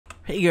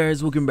Hey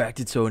guys, welcome back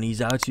to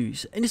Tony's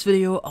How-Tos. In this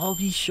video, I'll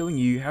be showing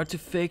you how to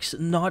fix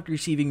not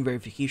receiving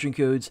verification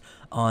codes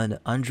on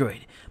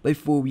Android. But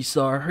before we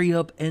start, hurry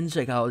up and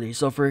check out the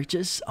software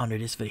just under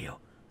this video.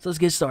 So let's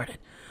get started.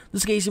 In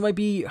this case, you might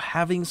be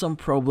having some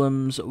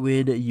problems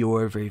with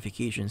your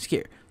verifications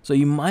here. So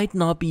you might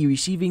not be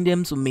receiving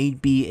them, so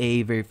maybe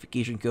a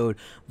verification code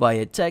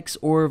via text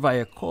or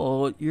via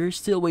call, you're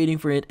still waiting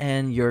for it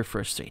and you're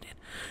frustrated.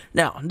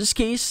 Now, in this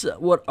case,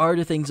 what are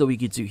the things that we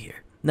could do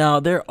here?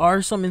 Now, there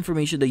are some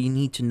information that you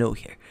need to know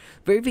here.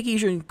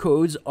 Verification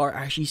codes are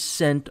actually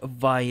sent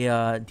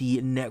via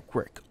the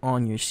network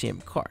on your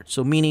SIM card.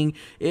 So meaning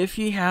if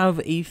you have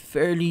a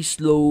fairly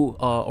slow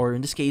or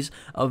in this case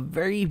a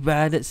very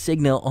bad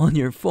signal on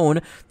your phone,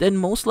 then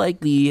most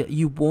likely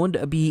you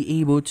won't be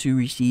able to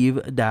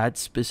receive that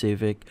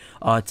specific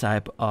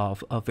type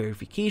of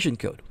verification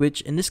code,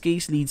 which in this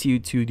case leads you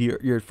to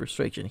your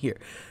frustration here.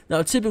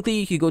 Now,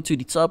 typically you can go to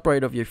the top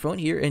right of your phone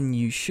here and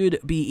you should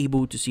be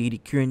able to see the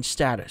current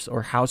status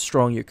or how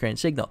strong your current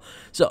signal.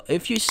 So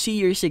if you see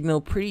your signal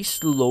pretty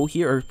slow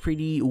here or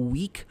pretty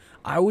weak,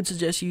 I would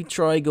suggest you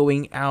try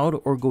going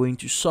out or going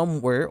to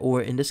somewhere,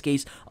 or in this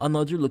case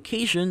another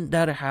location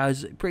that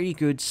has pretty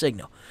good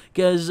signal.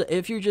 Because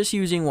if you're just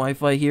using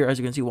Wi-Fi here, as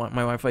you can see my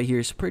Wi-Fi here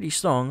is pretty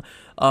strong,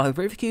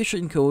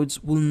 verification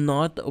codes will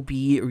not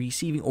be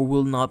receiving or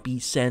will not be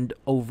sent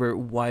over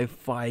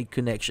Wi-Fi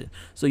connection.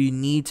 So you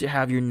need to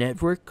have your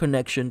network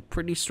connection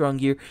pretty strong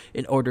here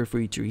in order for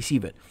you to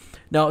receive it.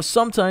 Now,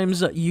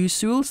 sometimes you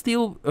will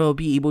still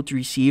be able to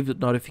receive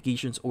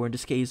notifications, or in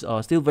this case,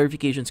 still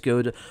verifications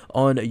code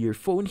on your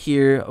phone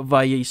here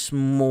via a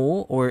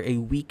small or a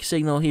weak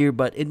signal here,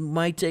 but it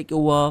might take a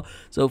while.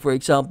 So, for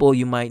example,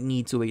 you might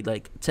need to wait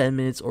like 10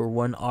 minutes or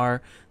 1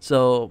 hour.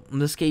 So, in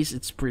this case,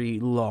 it's pretty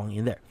long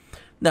in there.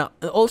 Now,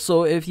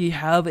 also, if you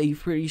have a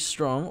pretty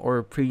strong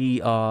or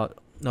pretty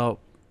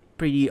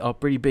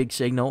pretty big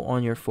signal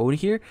on your phone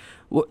here,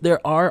 there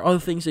are other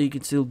things that you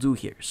can still do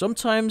here.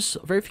 Sometimes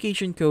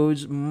verification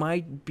codes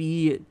might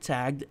be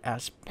tagged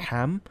as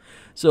spam.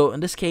 So in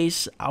this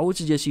case, I would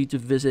suggest you to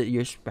visit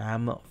your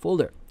spam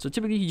folder. So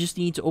typically you just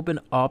need to open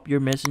up your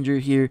messenger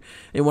here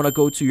and want to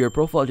go to your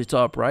profile at the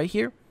top right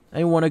here, and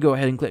you want to go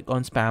ahead and click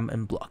on spam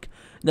and block.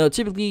 Now,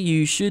 typically,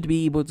 you should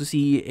be able to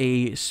see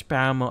a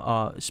a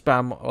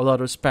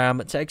lot of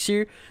spam text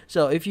here.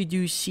 So if you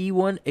do see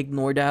one,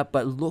 ignore that,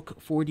 but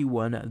look for the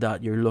one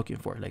that you're looking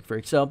for. Like, for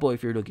example,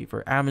 if you're looking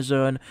for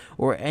Amazon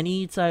or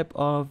any type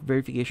of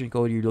verification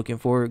code you're looking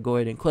for, go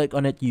ahead and click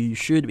on it. You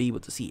should be able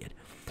to see it.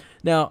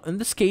 Now, in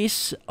this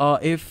case,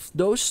 if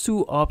those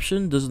two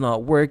options does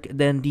not work,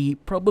 then the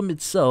problem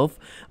itself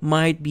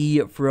might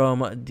be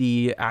from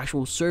the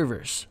actual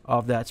servers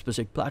of that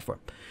specific platform.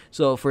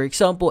 So, for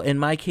example, in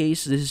my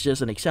case, this is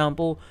just an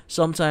example.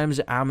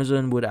 Sometimes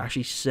Amazon would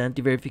actually send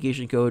the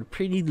verification code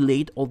pretty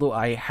late, although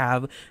I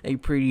have a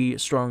pretty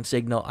strong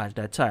signal at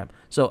that time.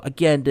 So,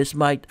 again, this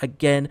might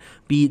again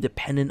be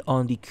dependent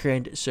on the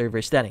current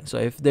server setting. So,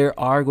 if there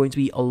are going to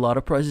be a lot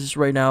of processes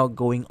right now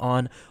going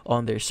on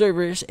their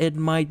servers, it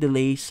might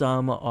delay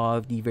some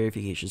of the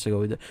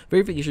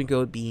verification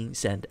code being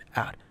sent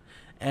out.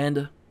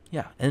 And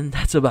yeah, and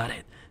that's about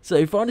it. So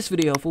if you found this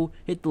video helpful,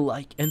 hit the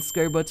like and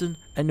subscribe button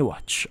and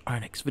watch our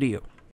next video.